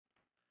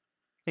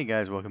Hey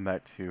guys, welcome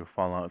back to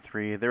Fallout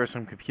 3. There were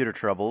some computer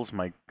troubles.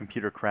 My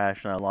computer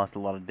crashed and I lost a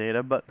lot of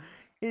data, but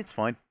it's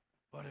fine.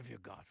 What have you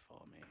got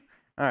for me?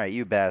 Alright,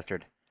 you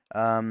bastard.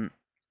 Um,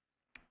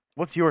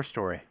 what's your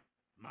story?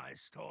 My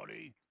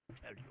story?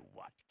 Tell you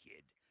what,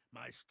 kid.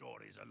 My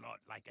story's a lot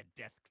like a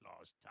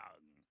Deathclaw's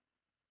tongue.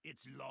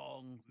 It's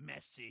long,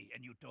 messy,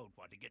 and you don't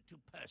want to get too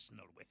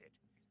personal with it.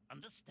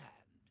 Understand?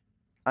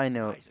 I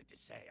know. Suffice it to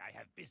say, I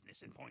have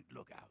business in Point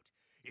Lookout.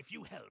 If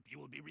you help, you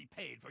will be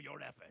repaid for your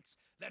efforts.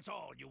 That's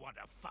all you want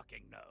to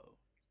fucking know.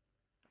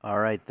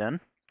 Alright then.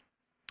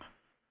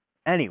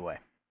 Anyway,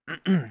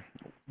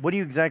 what do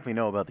you exactly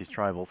know about these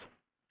tribals?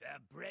 They're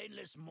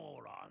brainless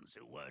morons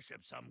who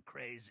worship some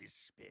crazy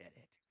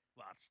spirit.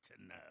 What's to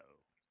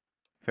know?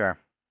 Fair.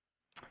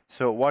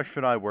 So, why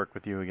should I work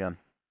with you again?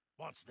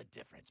 What's the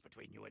difference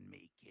between you and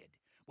me, kid?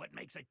 What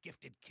makes a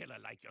gifted killer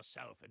like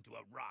yourself into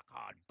a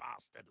rock-hard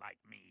bastard like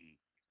me?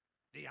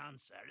 The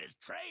answer is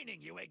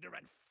training, you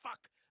ignorant fuck!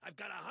 I've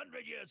got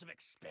 100 years of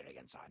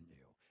experience on you,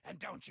 and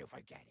don't you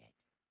forget it.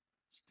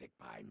 Stick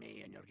by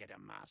me and you'll get a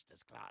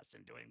master's class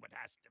in doing what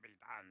has to be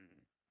done.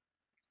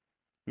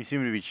 You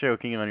seem to be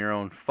choking on your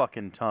own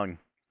fucking tongue.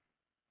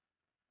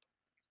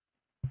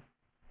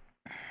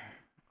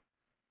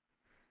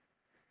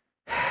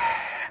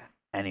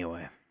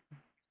 Anyway,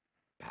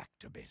 Back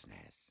to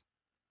business.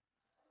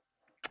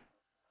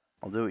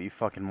 I'll do what you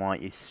fucking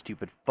want, you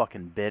stupid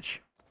fucking bitch.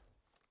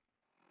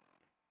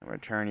 In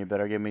return, you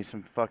better give me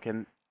some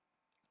fucking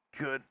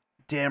good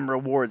damn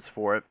rewards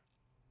for it.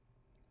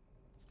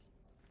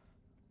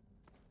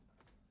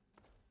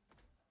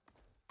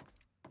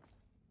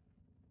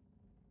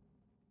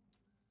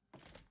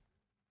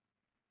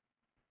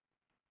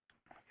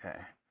 Okay.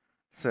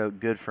 So,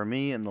 good for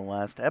me, in the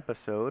last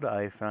episode,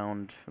 I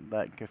found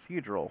that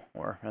cathedral.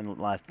 Or, in the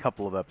last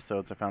couple of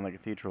episodes, I found that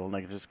cathedral, and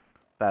I could just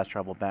fast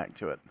travel back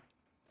to it.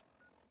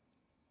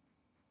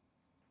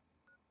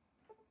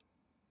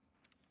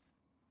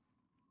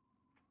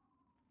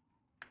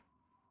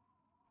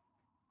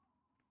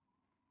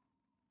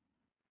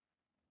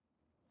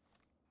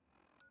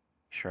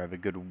 Sure, I have a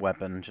good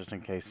weapon, just in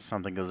case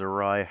something goes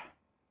awry.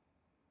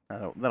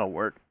 That'll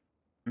work.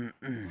 Look,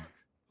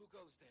 who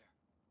goes there?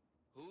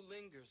 Who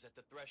lingers at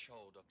the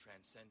threshold of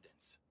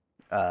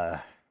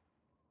transcendence?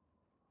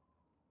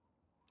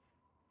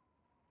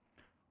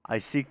 I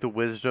seek the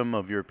wisdom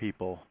of your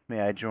people.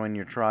 May I join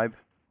your tribe?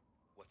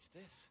 What's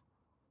this?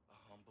 A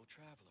humble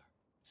traveler,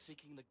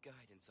 seeking the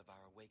guidance of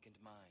our awakened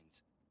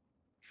minds.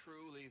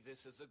 Truly, this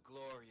is a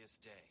glorious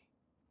day.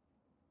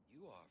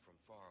 You are from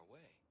far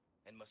away,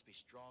 and must be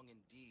strong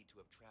indeed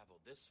to have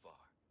traveled this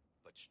far.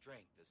 But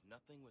strength is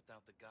nothing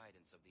without the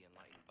guidance of the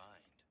enlightened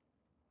mind.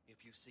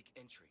 If you seek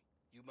entry,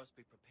 you must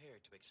be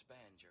prepared to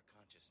expand your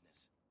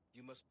consciousness.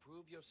 You must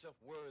prove yourself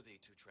worthy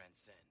to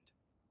transcend.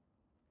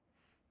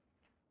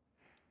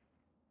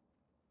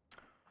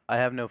 I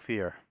have no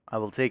fear. I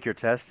will take your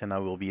test, and I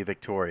will be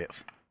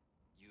victorious.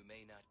 You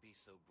may not be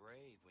so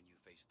brave when you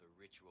face the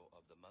ritual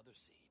of the Mother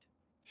Seed.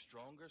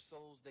 Stronger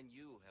souls than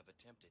you have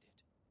attempted it,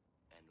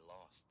 and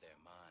lost their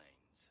minds.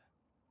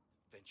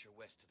 Venture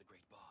west to the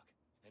Great Bog,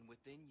 and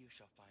within you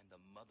shall find the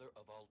mother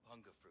of all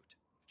punga fruit.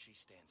 She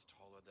stands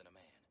taller than a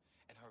man,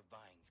 and her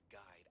vines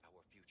guide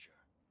our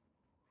future.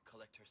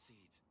 Collect her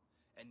seeds,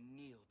 and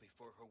kneel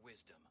before her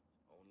wisdom.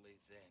 Only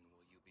then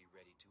will you be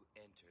ready to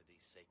enter these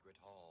sacred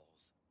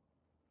halls.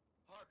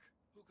 Hark!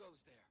 Who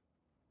goes there?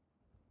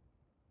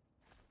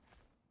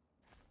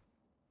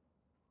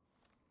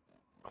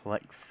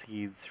 Collect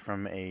seeds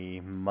from a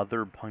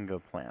mother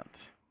punga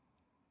plant.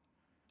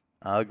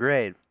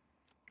 Great.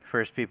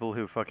 First people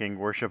who fucking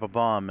worship a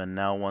bomb, and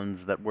now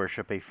ones that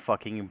worship a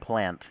fucking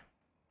plant.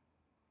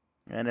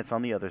 And it's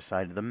on the other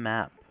side of the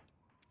map.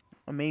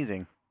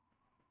 Amazing.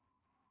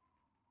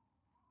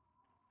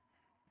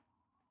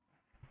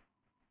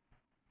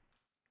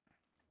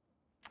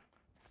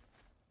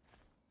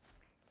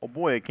 Oh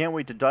boy, I can't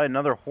wait to die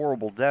another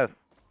horrible death.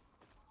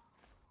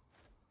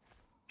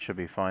 Should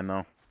be fine,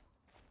 though.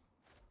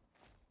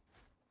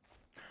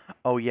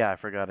 Oh yeah, I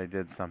forgot I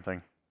did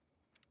something.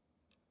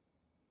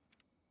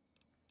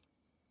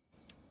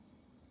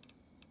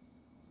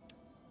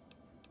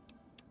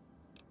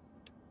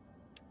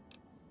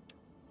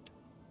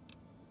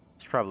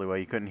 That's probably why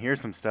you couldn't hear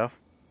some stuff.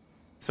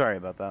 Sorry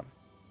about that.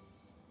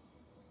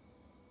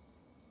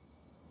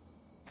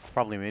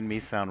 Probably made me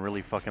sound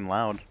really fucking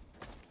loud.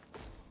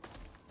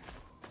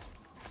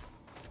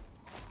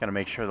 Gotta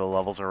make sure the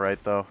levels are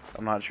right, though.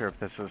 I'm not sure if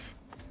this is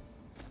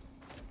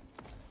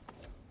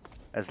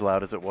as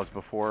loud as it was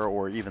before,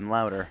 or even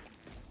louder.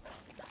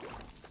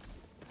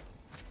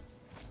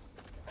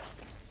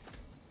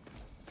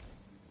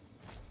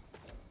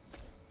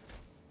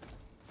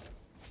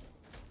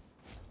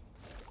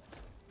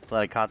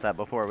 Glad I caught that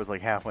before it was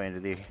like halfway into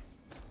the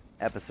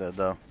episode,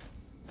 though.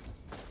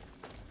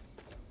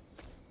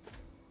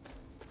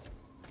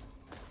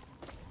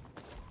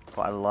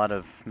 Quite a lot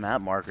of map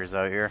markers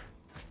out here.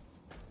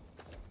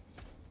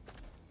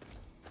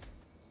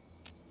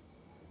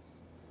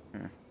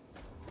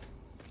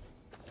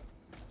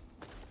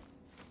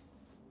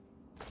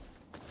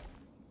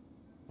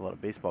 A lot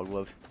of baseball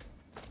gloves.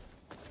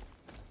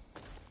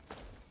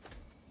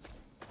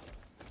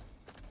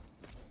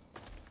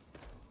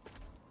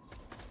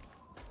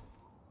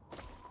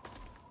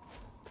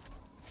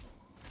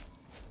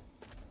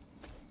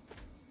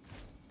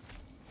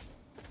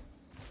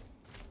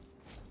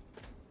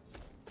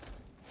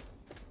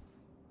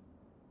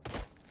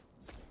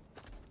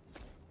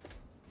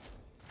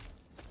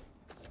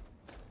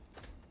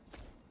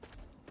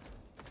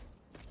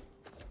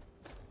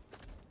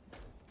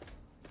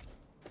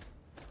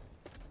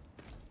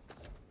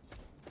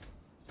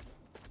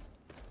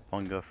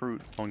 Fungo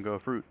fruit, fungo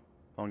fruit,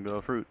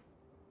 fungo fruit.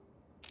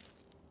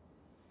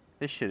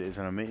 This shit is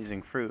an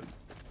amazing fruit.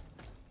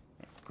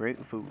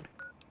 Great food.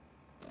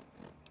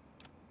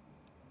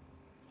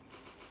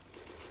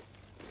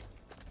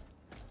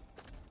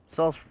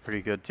 Sells for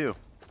pretty good too.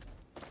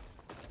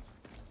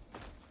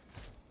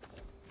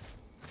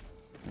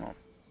 Well,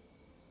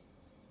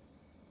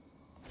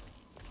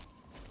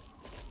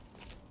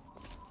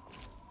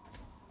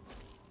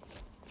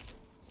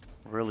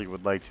 really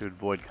would like to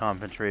avoid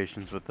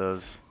confrontations with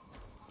those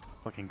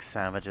fucking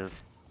savages.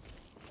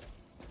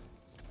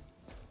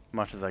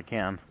 Much as I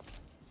can.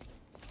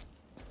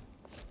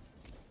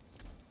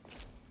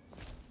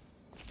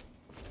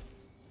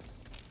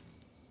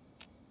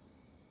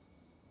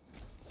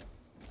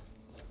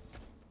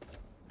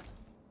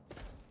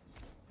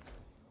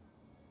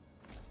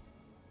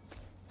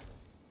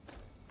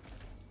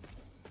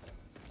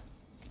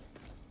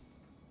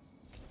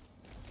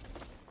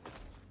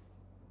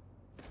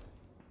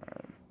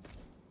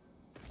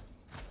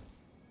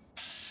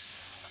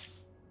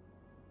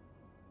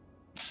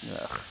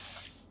 Ugh.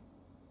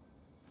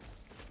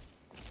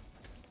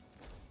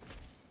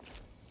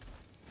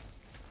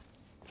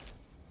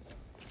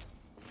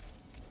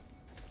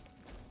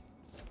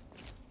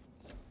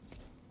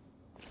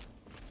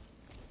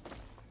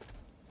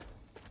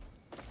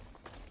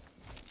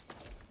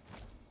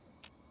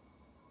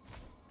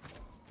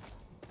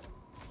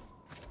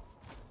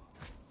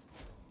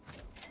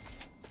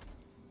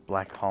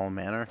 Black Hall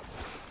Manor.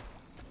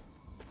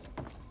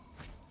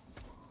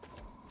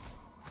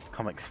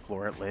 Come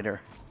explore it later.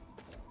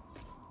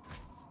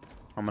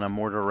 I'm on a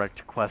more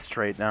direct quest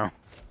right now.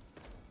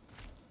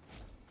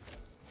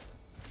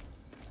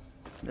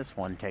 This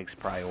one takes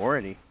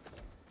priority.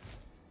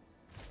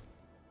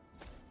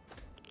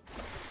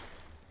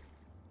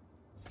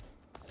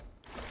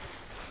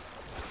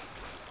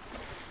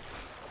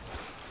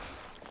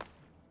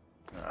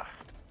 Ugh.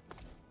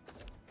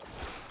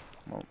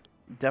 Well,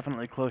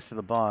 definitely close to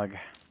the bog.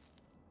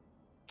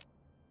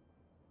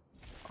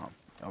 Oh,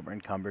 over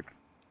encumbered.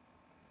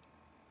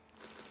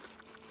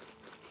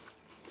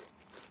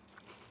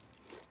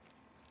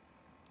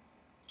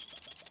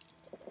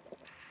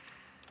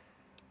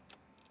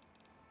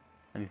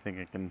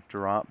 Anything I can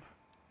drop?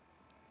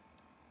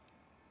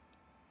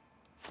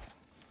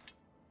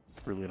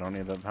 Really don't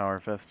need that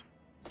power fist.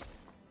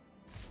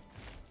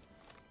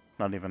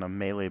 Not even a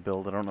melee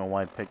build. I don't know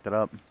why I picked it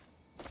up.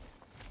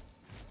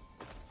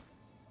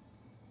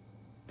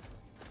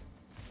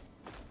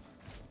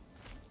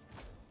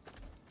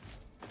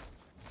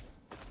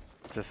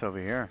 What's this over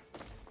here?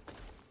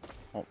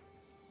 Oh.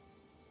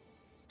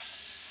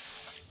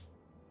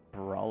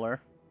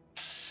 Brawler.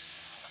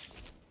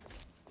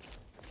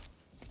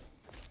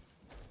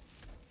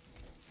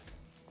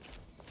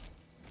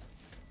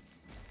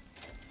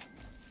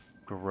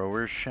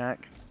 Grower's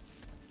Shack.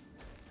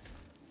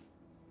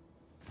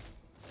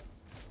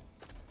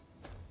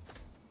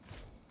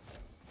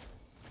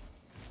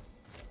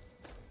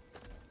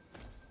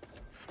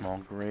 Small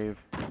grave.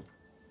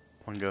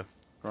 Funga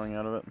growing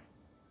out of it.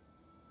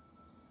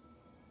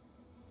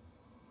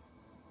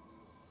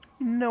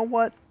 You know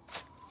what?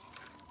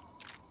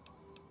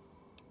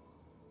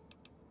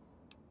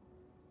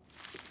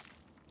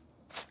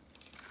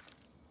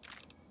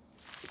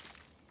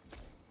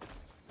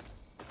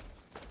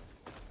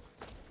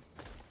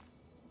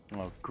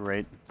 Oh,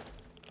 great.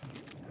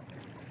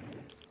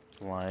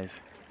 Flies.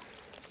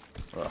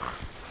 Ugh.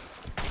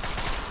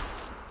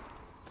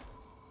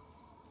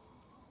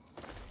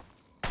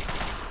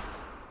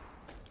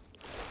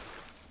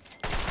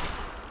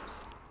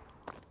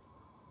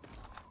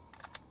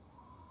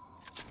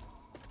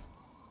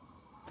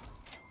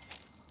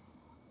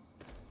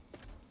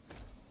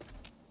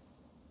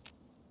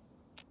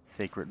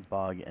 Sacred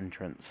Bog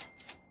entrance.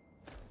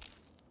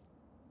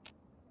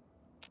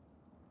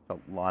 A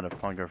lot of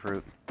funga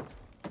fruit.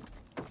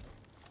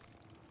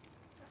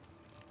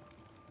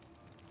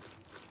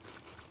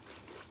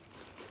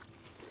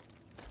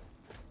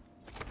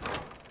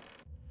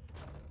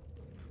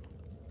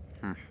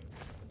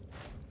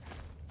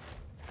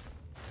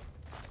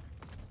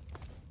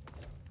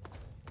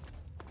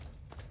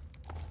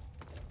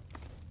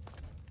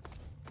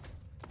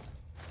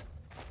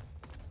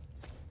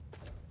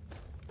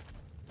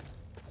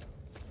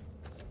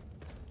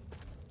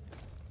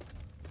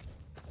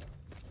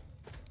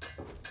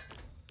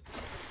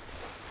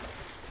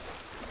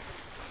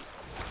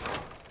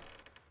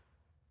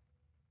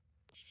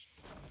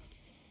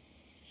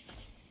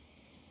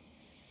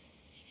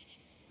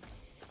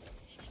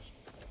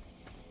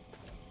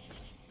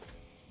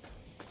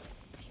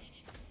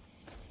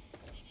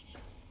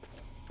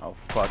 Oh,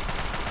 fuck.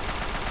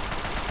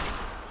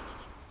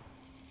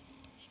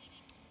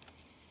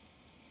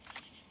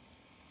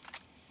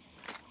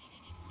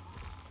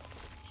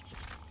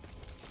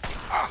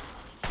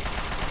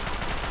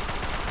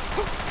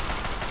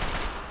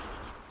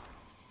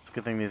 It's a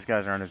good thing these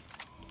guys aren't as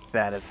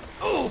bad as...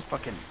 Oh,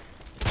 fucking...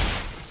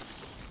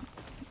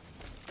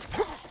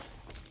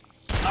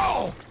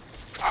 Oh!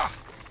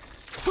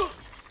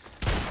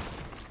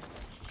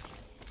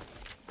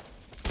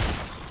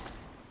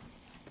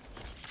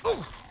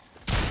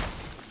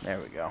 There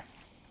we go.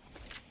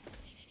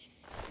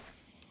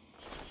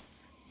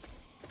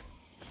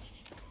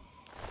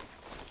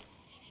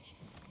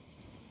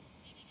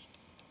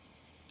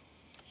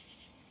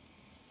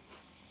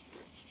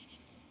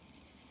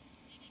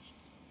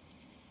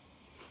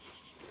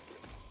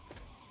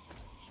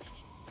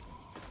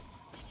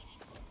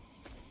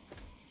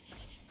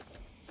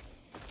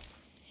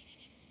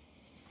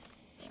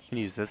 I can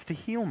use this to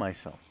heal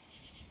myself.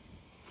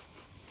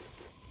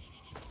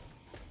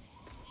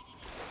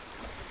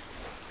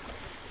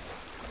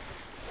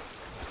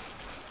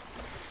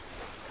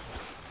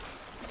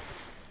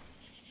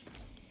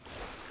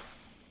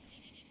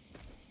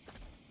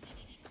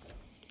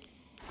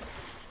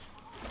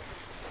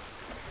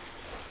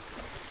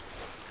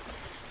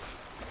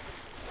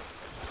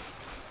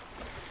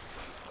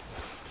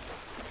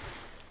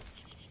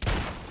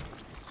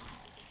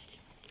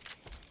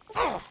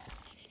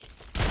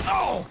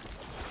 Oh!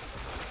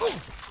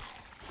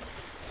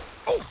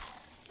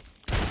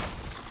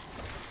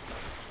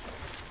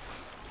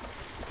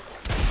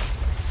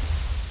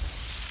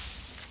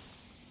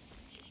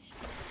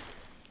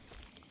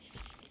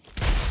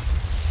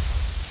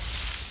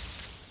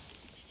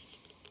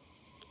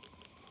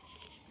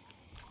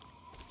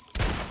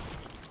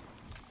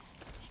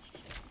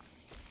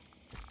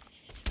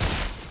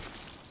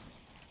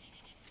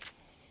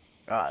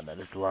 God, that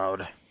is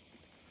loud.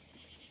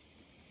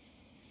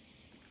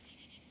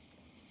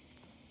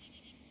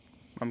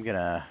 I'm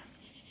gonna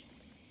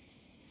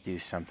do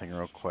something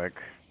real quick.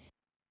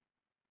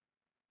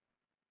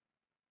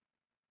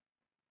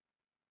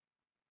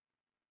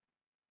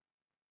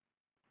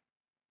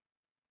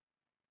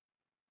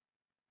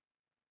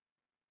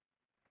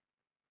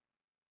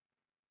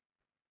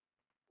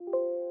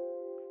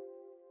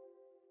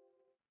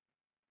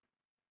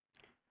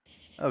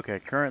 Okay,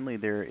 currently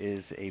there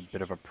is a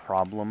bit of a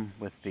problem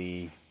with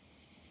the...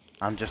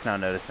 I'm just now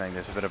noticing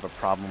there's a bit of a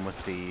problem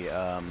with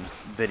the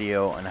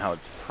video and how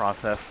it's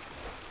processed.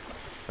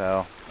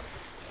 So,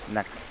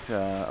 next,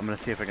 I'm going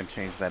to see if I can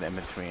change that in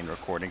between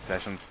recording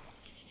sessions.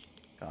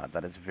 God,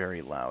 that is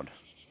very loud.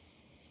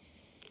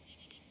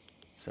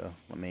 So,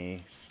 let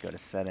me go to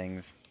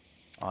settings,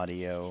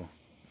 audio,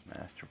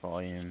 master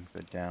volume,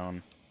 go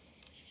down.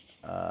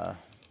 I'll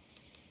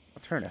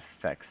turn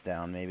effects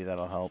down, maybe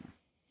that'll help.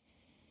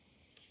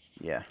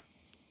 Yeah,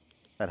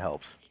 that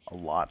helps a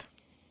lot.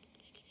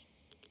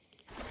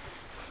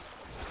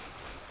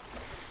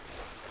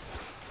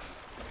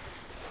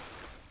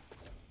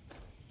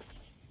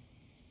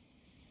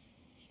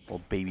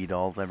 Little baby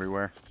dolls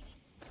everywhere.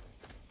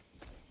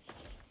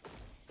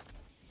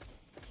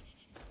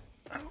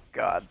 Oh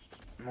god,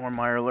 more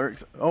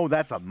Mirelurks. Oh,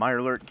 that's a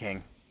Mirelurk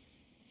King.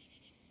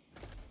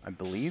 I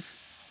believe.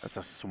 That's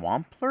a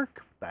Swamp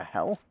Lurk? What the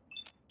hell?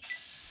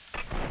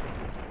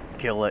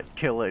 Kill it,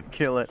 kill it,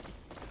 kill it.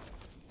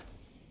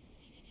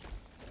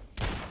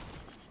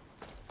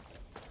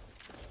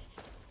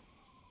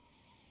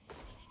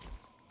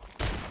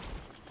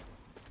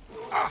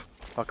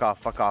 Fuck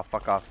off, fuck off,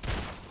 fuck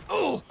off.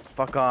 Oh!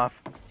 Fuck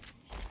off.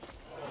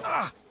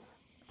 Ow,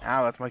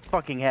 that's my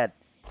fucking head.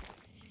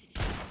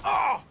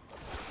 Oh!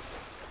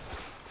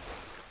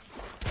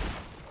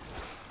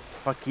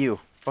 Fuck you.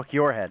 Fuck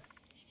your head.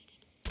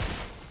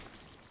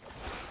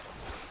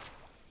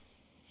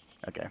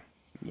 Okay.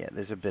 Yeah,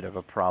 there's a bit of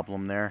a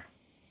problem there.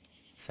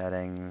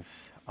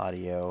 Settings,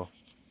 audio.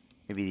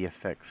 Maybe the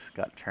effects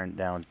got turned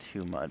down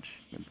too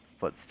much.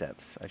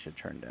 Footsteps I should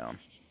turn down.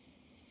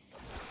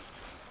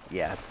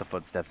 Yeah, it's the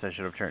footsteps I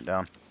should have turned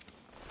down.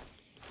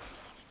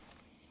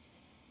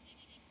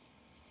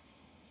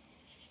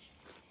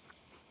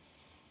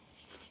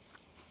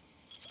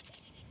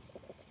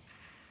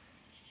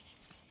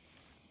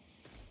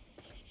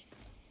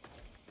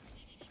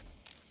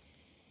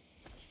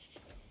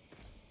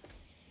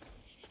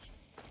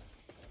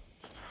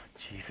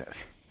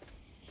 Jesus.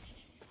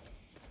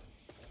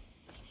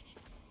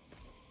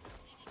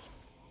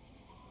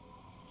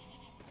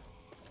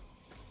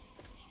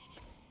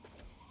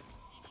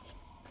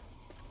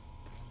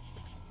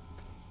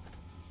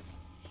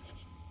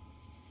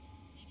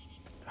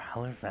 The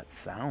hell is that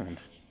sound?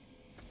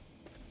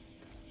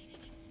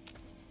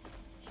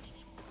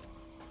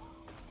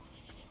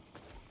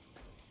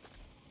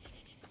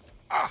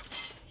 Ah!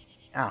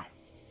 Ow.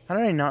 How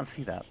did I not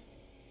see that?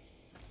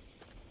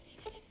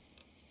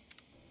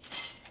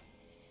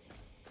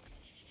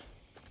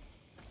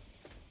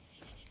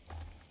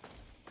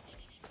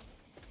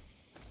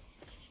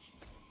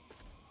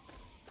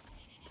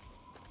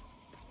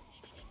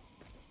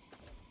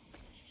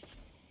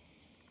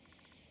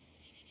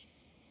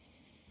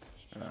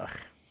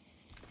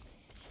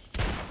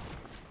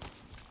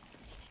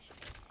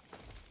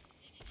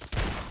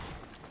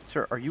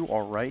 Sir, are you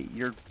alright?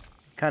 You're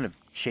kind of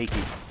shaky.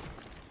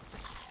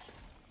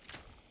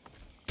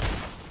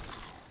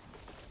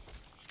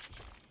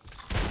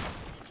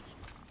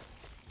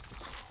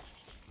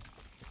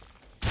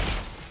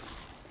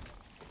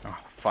 Oh,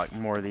 fuck,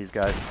 more of these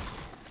guys.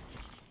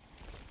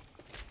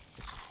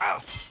 Ow!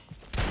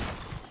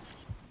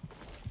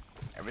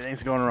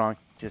 Everything's going wrong.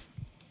 Just...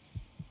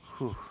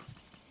 whew.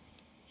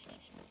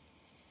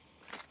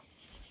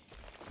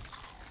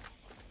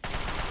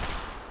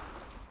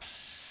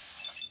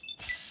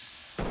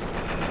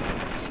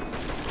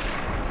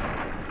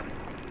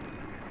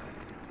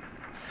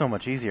 So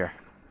much easier.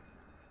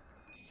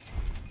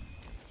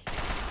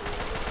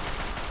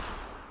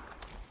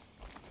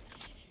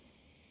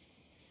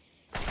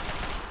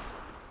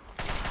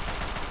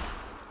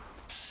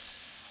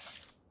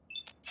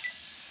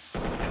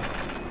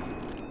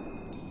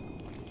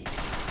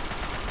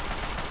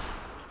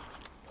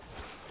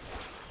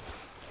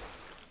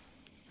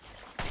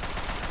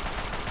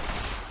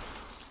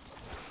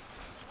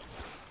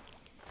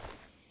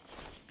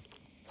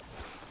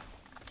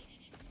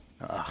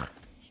 Ugh.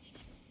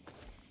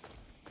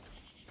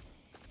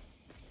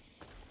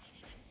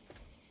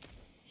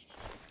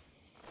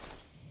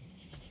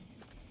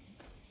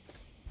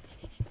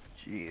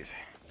 Jeez.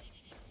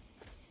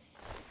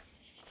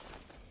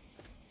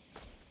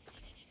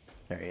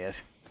 There he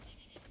is.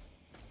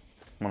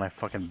 When I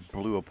fucking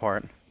blew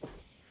apart.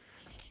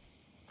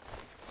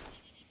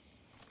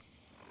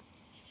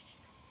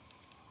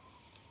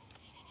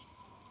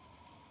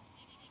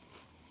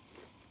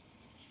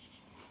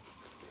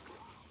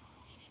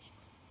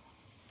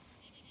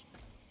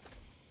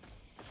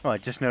 Oh, I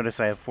just noticed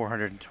I have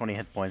 420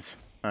 hit points.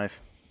 Nice.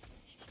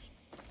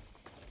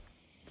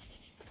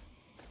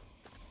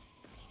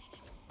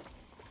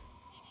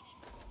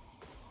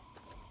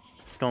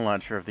 Still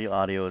not sure if the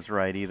audio is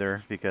right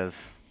either,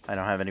 because I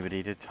don't have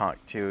anybody to talk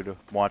to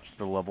watch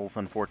the levels,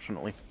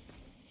 unfortunately.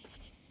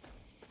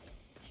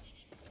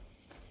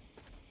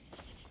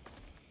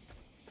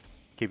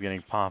 Keep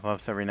getting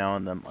pop-ups every now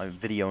and then. My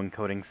video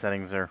encoding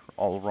settings are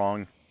all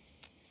wrong.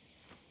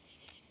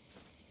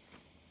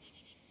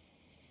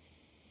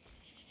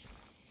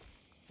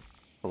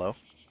 Hello?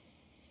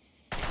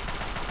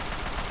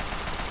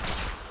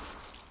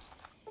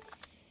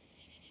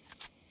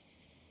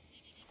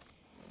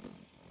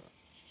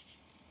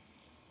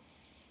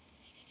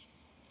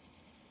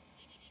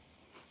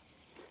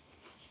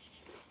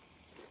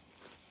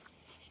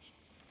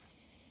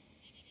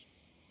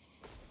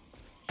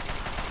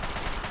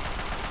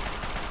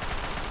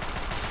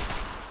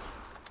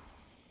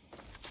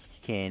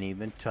 Can't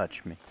even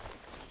touch me.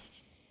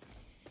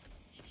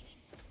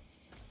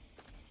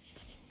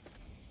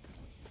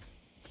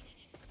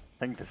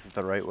 I think this is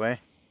the right way.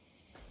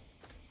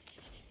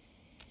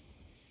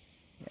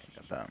 Yeah,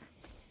 got that.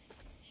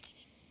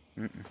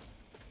 Mm-mm.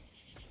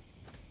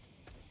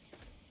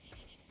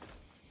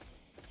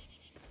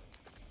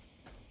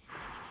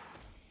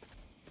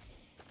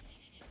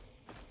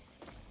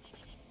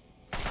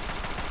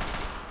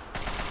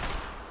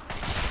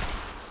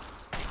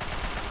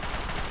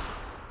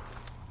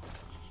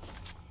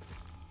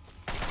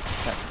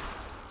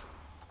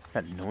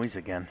 What's that noise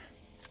again?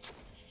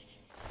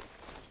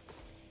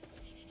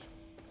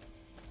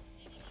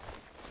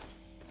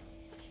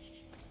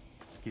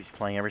 Keeps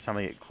playing every time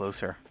I get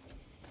closer.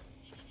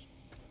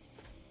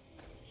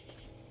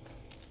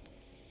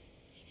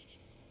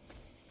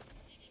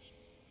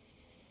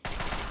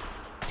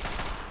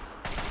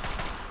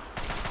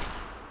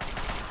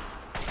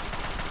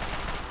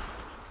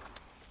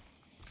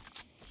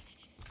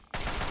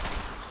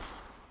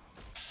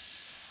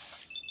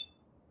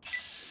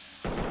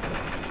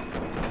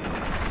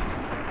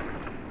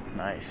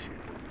 Nice.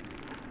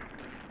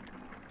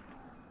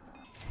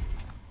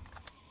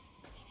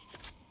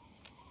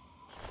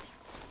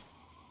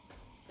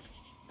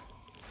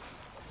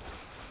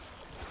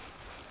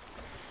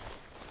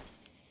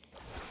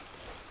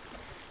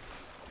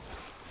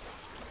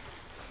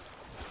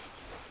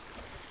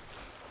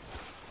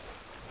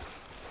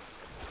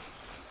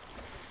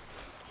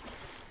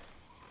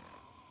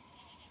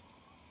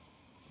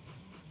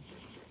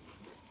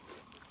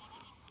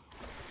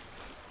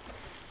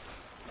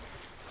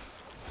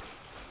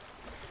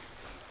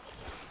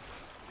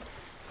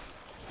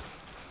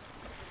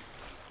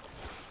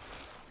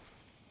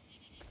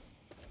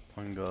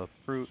 Punga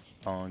fruit,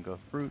 punga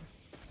fruit,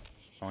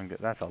 punga.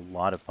 That's a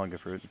lot of punga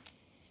fruit.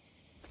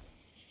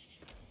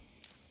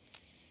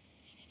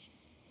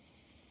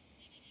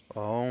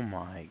 Oh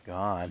my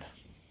god.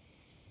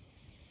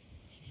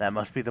 That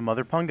must be the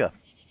mother punga.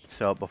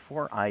 So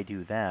before I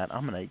do that,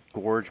 I'm gonna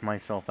gorge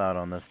myself out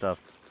on this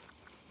stuff.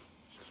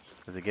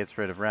 Because it gets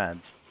rid of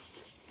rads.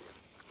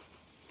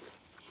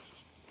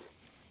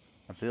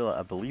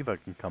 I believe I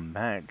can come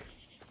back.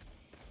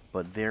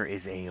 But there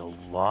is a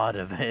lot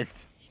of it.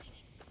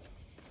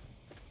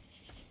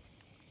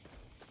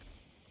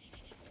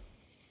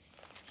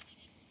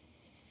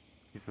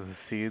 These are the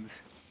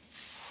seeds.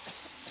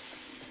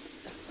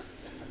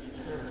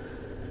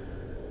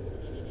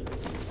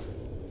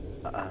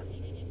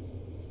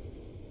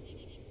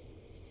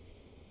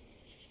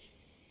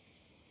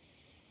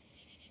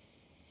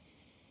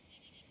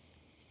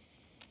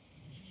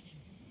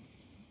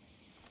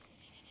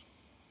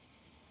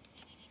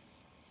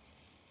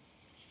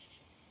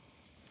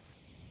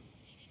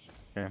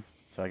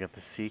 So I get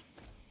to see.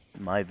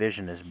 My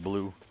vision is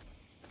blue.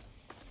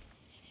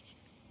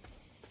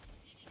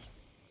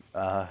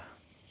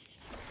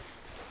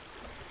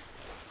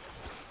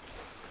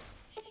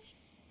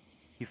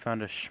 You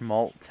found a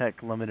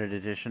Schmaltech limited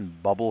edition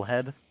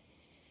bubblehead.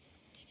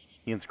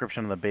 The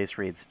inscription on the base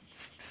reads,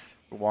 "Tss,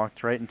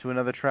 walked right into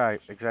another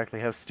track.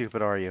 Exactly how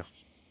stupid are you?"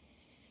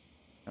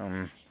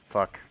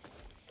 Fuck.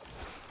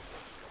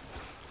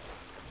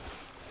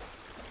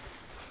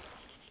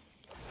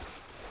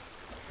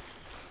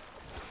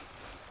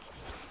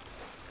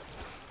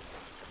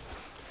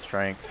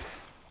 Strength.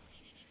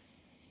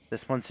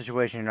 This one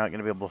situation you're not going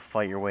to be able to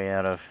fight your way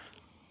out of.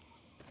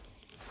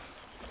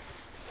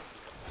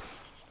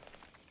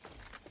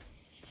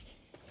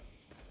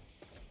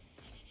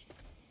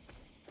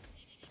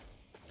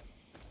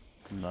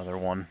 Another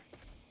one.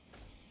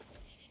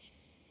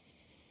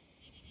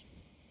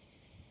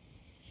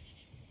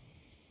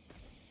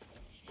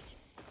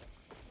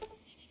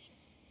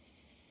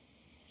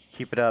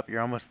 Keep it up,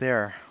 you're almost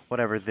there.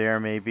 Whatever there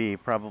may be,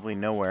 probably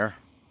nowhere.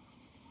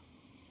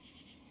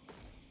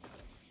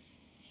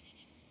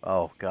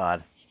 Oh,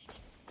 God.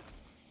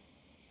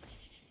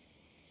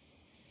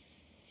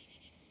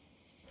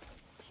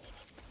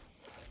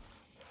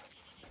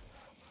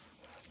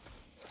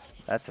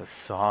 That's a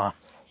saw.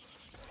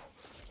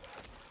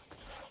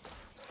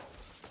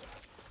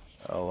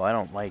 Oh, I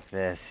don't like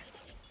this.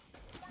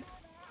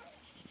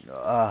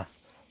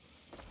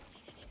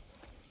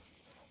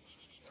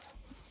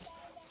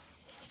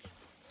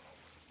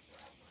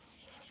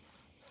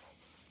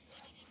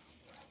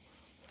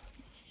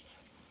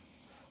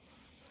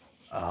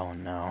 Oh,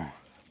 no.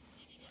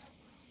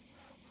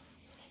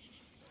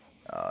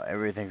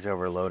 Everything's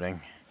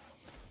overloading.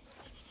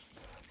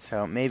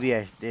 So maybe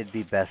it'd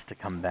be best to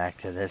come back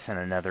to this in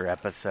another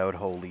episode.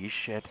 Holy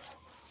shit.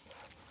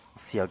 I'll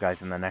see you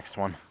guys in the next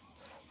one.